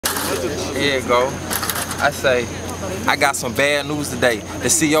Here you go. I say, I got some bad news today. The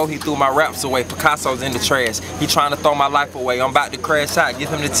CEO, he threw my raps away. Picasso's in the trash. He trying to throw my life away. I'm about to crash out. Give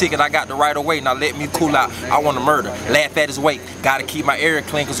him the ticket. I got the right of way. Now let me cool out. I want to murder. Laugh at his weight. Gotta keep my area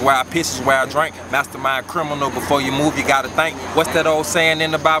clean, cause where I piss is where I drink. Mastermind criminal. Before you move, you gotta think. What's that old saying in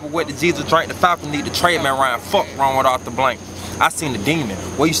the Bible? What did Jesus drink? The Falcon need the trade man Ryan. Fuck wrong with Arthur Blank. I seen the demon.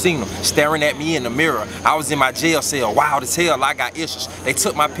 Where you seen him? Staring at me in the mirror. I was in my jail cell. Wild as hell, I got issues. They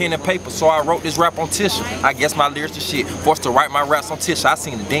took my pen and paper, so I wrote this rap on tissue. I guess my lyrics are shit. Forced to write my raps on tissue. I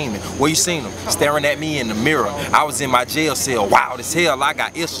seen the demon. Where you seen him? Staring at me in the mirror. I was in my jail cell. Wild as hell, I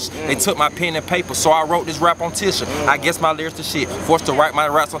got issues. They took my pen and paper, so I wrote this rap on tissue. I guess my lyrics are shit. Forced to write my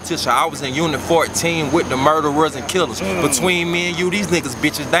raps on tissue. I was in Unit 14 with the murderers and killers. Between me and you, these niggas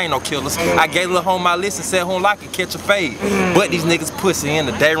bitches, they ain't no killers. I gave little home my list and said home like and catch a fade. But these niggas pussy in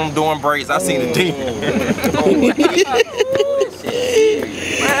the day room doing braids. I seen the demon. Man,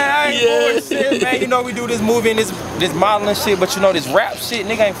 I ain't bullshit, man. You know we do this movie and this modeling shit, but you know this rap shit,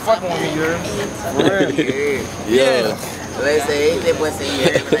 nigga ain't fucking with me, you heard? For real. Yeah. Let's say that boy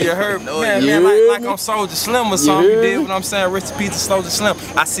say you heard, man, like I'm Soldier Slim or something. You did what I'm saying? Rest in peace to Soldier Slim.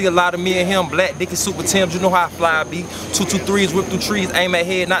 I see a lot of me and him, Black Dickie Super Tims. You know how I fly I be. 223s, whip through trees, aim at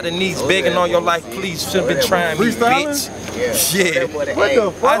head, not the knees. Begging on your life, please. Should've been trying me, bitch. Yeah. What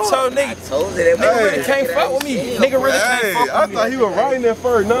the fuck? I told nigga, nigga really can't fuck with me. Nigga really can't fuck with me. I thought he was writing that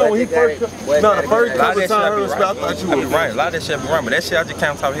first. No, when he first, the first couple times I heard him, I thought you was right. A lot of that shit be right, but that shit I just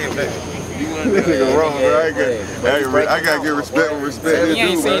can't talk here with that. This nigga wrong, bro. I gotta get respect with respect. You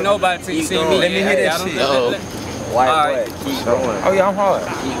ain't seen nobody till you see me. Let me hear that shit. White boy, keep going. Oh yeah, I'm hard.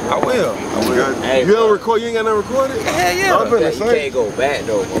 I will. Hey, you don't record? You ain't got no recording? Hell yeah. You can't go back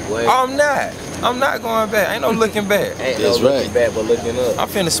though, my boy. I'm not going back. Ain't no looking back. Ain't no looking back, but looking up. I'm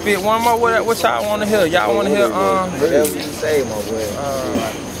finna spit one more. What y'all wanna hear? Y'all wanna hear? Whatever you say, my boy.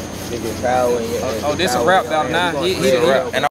 Nigga, power in your. Oh, this a rap battle now. He the rap.